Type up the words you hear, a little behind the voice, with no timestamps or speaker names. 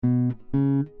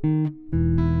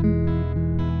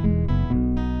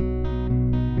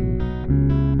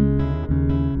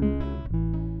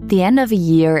The end of a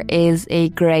year is a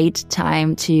great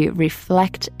time to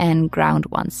reflect and ground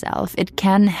oneself. It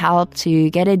can help to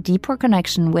get a deeper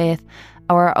connection with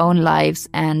our own lives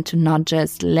and to not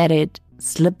just let it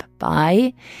slip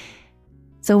by.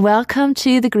 So welcome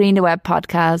to the Green the Web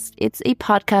podcast. It's a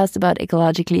podcast about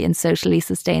ecologically and socially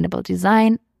sustainable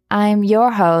design. I'm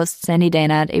your host, Sandy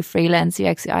Dehnert, a freelance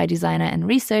UX UI designer and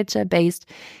researcher based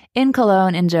in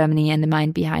Cologne in Germany and the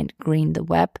mind behind Green the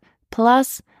Web.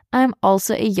 Plus, I'm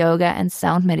also a yoga and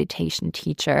sound meditation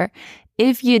teacher.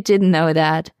 If you didn't know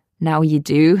that, now you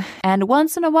do. And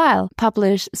once in a while,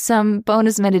 publish some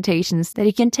bonus meditations that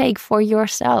you can take for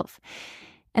yourself.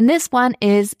 And this one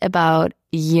is about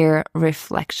year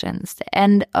reflections, the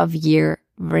end of year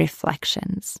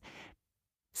reflections.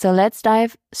 So let's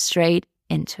dive straight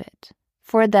into it.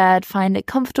 For that, find a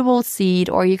comfortable seat,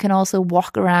 or you can also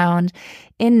walk around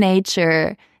in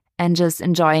nature and just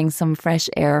enjoying some fresh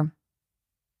air.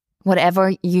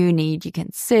 Whatever you need, you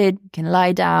can sit, you can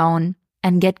lie down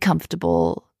and get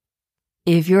comfortable.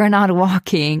 If you're not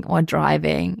walking or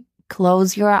driving,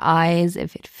 close your eyes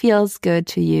if it feels good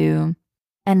to you.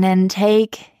 And then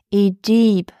take a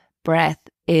deep breath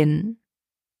in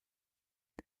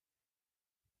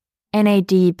and a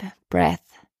deep breath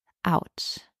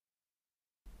out.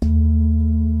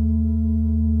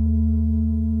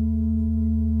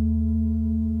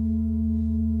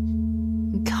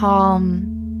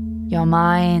 Calm your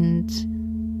mind,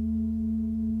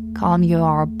 calm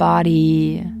your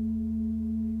body.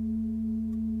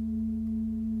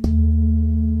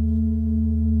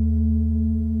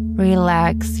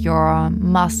 Relax your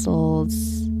muscles.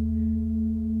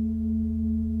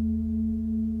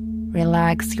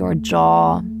 Relax your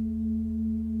jaw.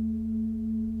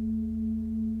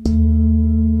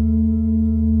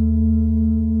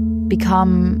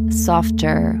 Become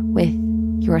softer with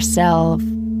yourself,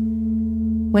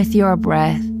 with your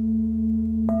breath,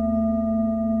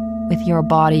 with your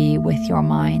body, with your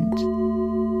mind.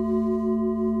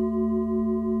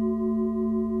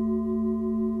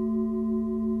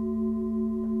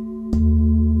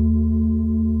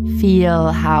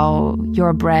 Feel how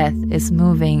your breath is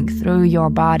moving through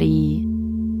your body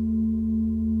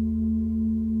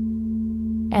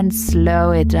and slow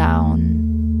it down.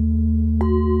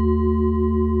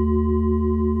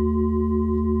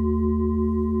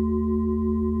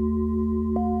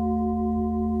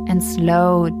 And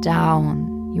slow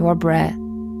down your breath.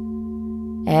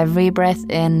 Every breath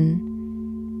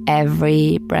in,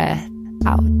 every breath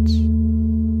out.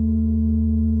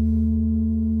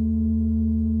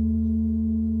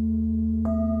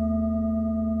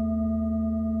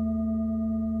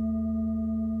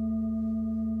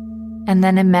 And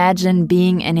then imagine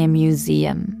being in a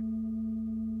museum.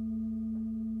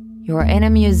 You're in a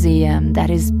museum that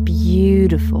is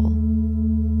beautiful.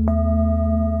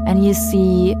 And you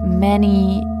see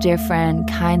many different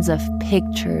kinds of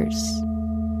pictures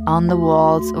on the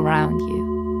walls around you.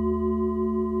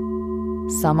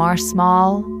 Some are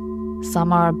small,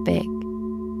 some are big.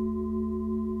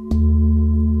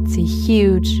 It's a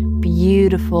huge,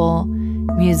 beautiful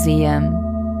museum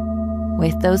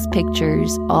with those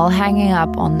pictures all hanging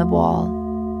up on the wall.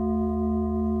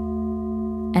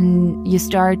 And you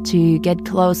start to get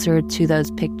closer to those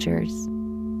pictures.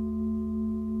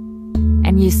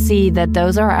 And you see that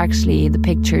those are actually the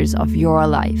pictures of your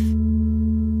life.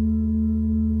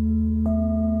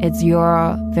 It's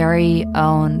your very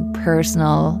own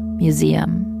personal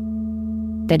museum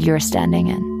that you're standing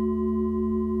in.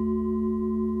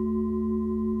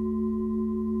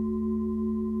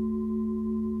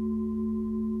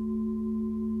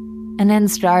 And then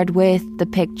start with the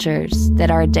pictures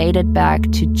that are dated back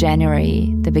to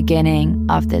January, the beginning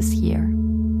of this year.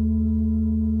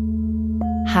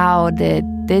 How did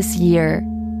this year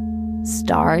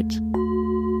start?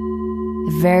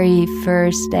 The very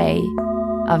first day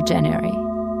of January.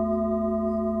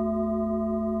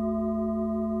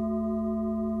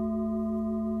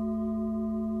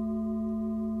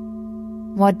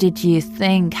 What did you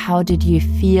think? How did you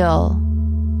feel?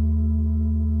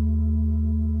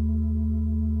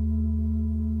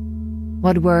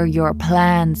 What were your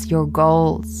plans, your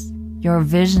goals, your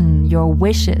vision, your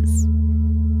wishes?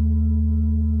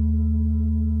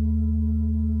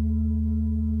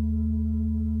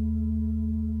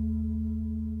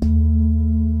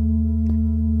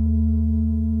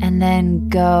 And then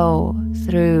go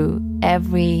through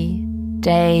every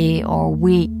day or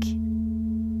week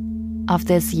of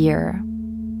this year.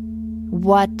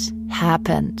 What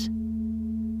happened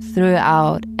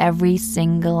throughout every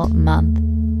single month?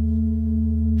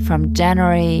 from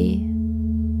January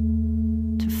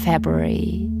to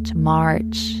February to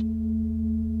March.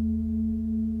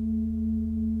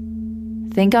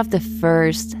 Think of the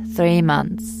first 3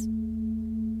 months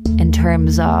in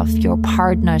terms of your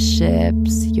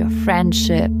partnerships, your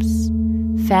friendships,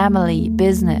 family,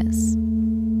 business,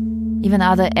 even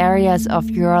other areas of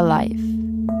your life.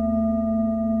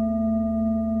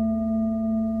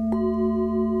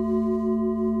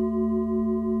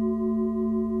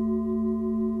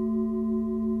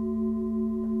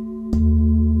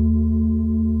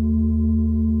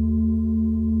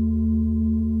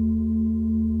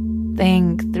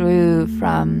 Think through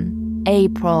from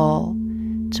April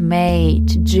to May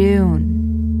to June.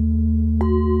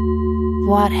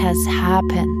 What has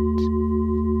happened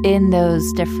in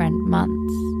those different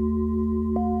months?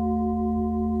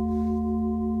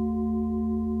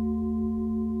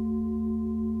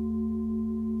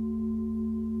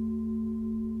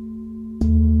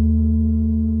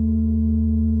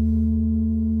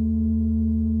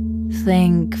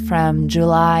 Think from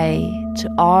July to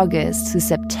August to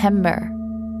September.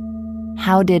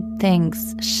 How did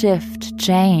things shift,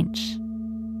 change?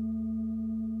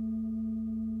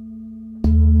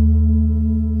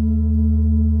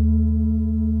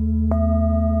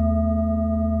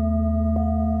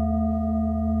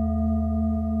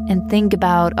 And think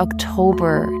about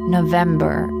October,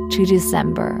 November to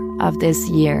December of this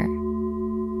year.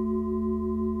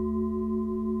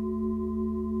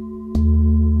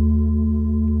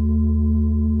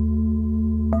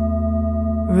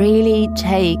 Really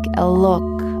take a look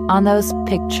on those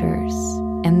pictures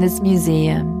in this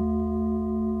museum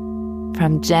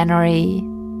from January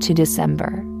to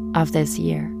December of this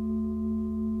year.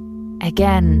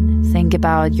 Again, think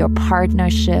about your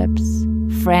partnerships,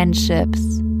 friendships,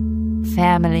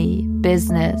 family,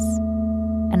 business,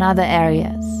 and other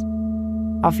areas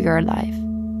of your life.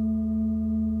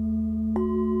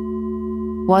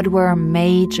 What were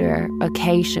major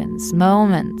occasions,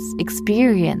 moments,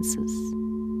 experiences?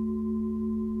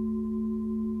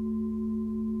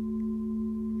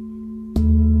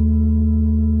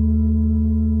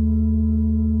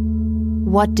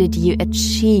 What did you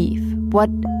achieve? What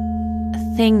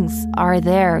things are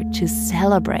there to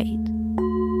celebrate?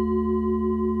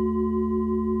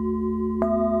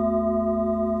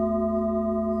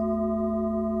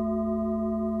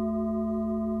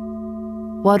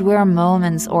 What were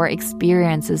moments or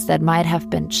experiences that might have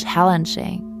been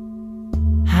challenging?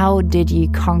 How did you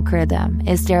conquer them?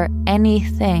 Is there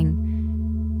anything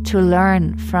to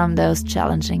learn from those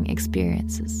challenging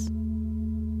experiences?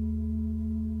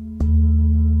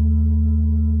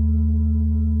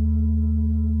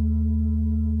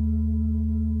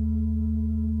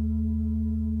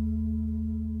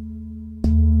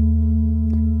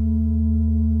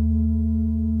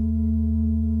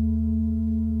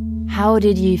 How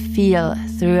did you feel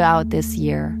throughout this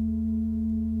year?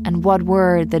 And what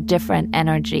were the different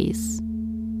energies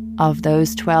of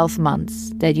those 12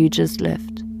 months that you just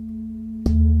lived?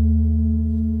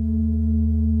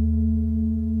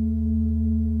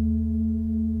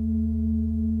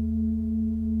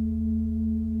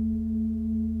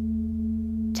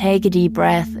 Take a deep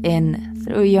breath in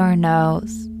through your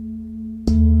nose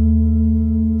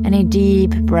and a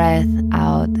deep breath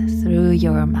out through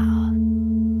your mouth.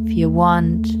 If you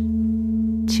want,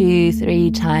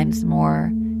 2-3 times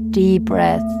more deep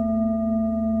breath,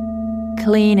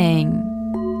 cleaning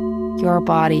your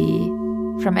body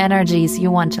from energies you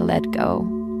want to let go.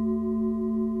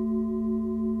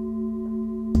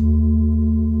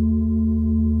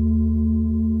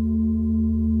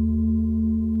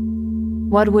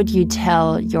 What would you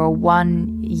tell your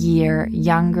 1 year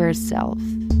younger self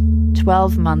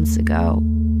 12 months ago?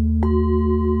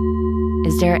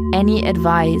 Is there any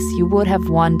advice you would have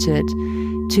wanted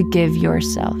to give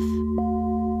yourself?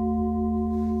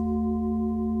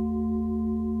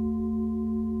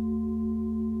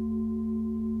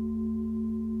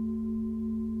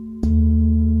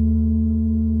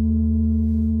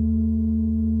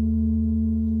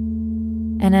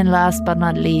 And then last but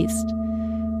not least,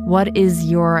 what is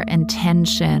your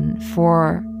intention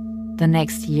for the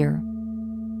next year?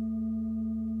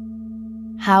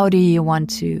 How do you want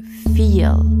to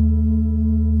feel?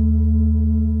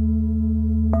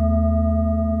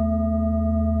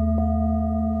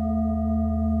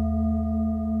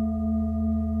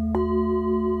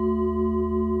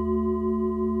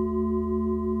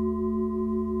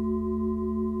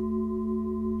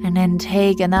 And then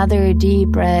take another deep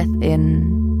breath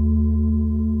in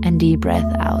and deep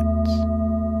breath out.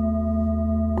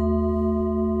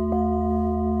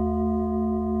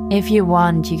 If you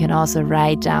want, you can also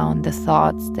write down the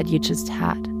thoughts that you just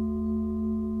had.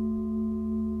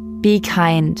 Be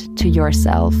kind to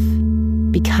yourself.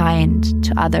 Be kind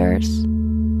to others.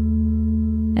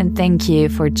 And thank you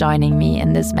for joining me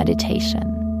in this meditation.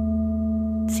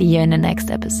 See you in the next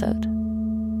episode.